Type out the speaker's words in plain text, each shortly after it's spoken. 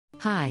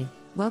Hi,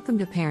 welcome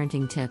to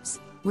Parenting Tips,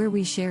 where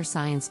we share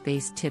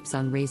science-based tips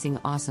on raising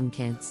awesome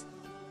kids.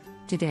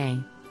 Today,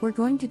 we're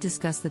going to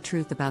discuss the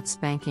truth about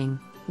spanking,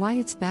 why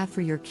it's bad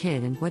for your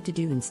kid and what to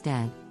do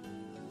instead.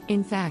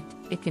 In fact,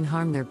 it can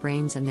harm their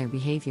brains and their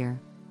behavior.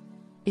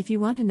 If you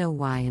want to know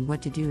why and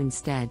what to do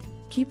instead,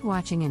 keep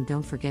watching and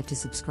don't forget to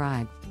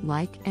subscribe,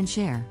 like, and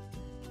share.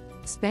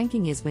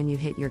 Spanking is when you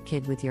hit your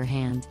kid with your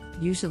hand,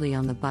 usually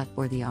on the butt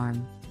or the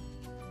arm.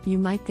 You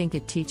might think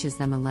it teaches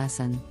them a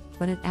lesson,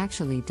 but it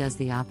actually does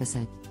the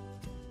opposite.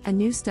 A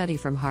new study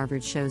from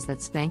Harvard shows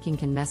that spanking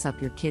can mess up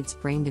your kids'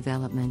 brain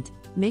development,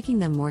 making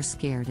them more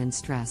scared and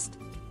stressed.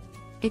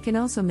 It can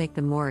also make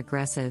them more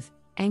aggressive,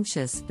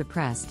 anxious,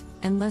 depressed,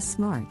 and less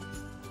smart.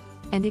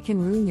 And it can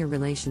ruin your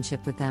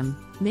relationship with them,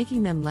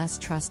 making them less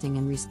trusting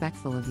and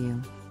respectful of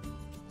you.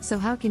 So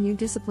how can you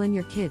discipline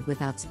your kid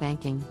without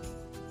spanking?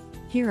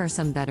 Here are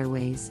some better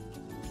ways.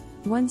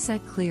 1.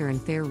 Set clear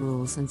and fair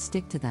rules and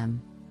stick to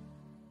them.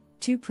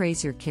 2.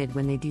 Praise your kid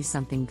when they do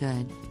something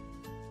good.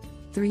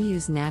 3.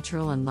 Use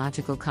natural and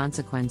logical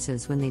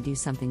consequences when they do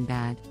something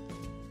bad.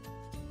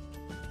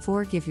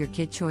 4. Give your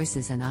kid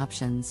choices and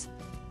options.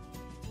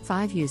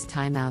 5. Use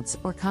timeouts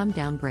or calm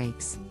down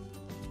breaks.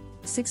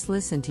 6.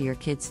 Listen to your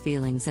kids'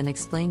 feelings and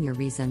explain your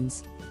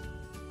reasons.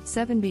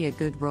 7. Be a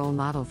good role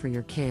model for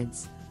your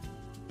kids.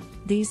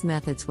 These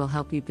methods will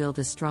help you build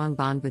a strong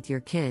bond with your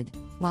kid,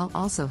 while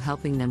also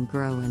helping them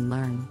grow and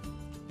learn.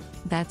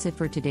 That's it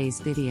for today's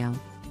video.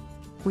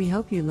 We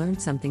hope you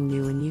learned something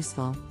new and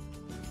useful.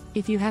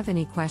 If you have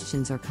any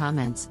questions or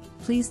comments,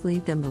 please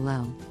leave them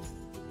below.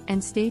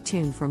 And stay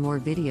tuned for more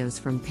videos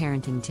from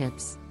Parenting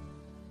Tips.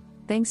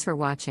 Thanks for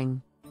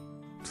watching.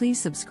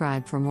 Please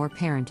subscribe for more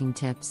parenting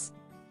tips.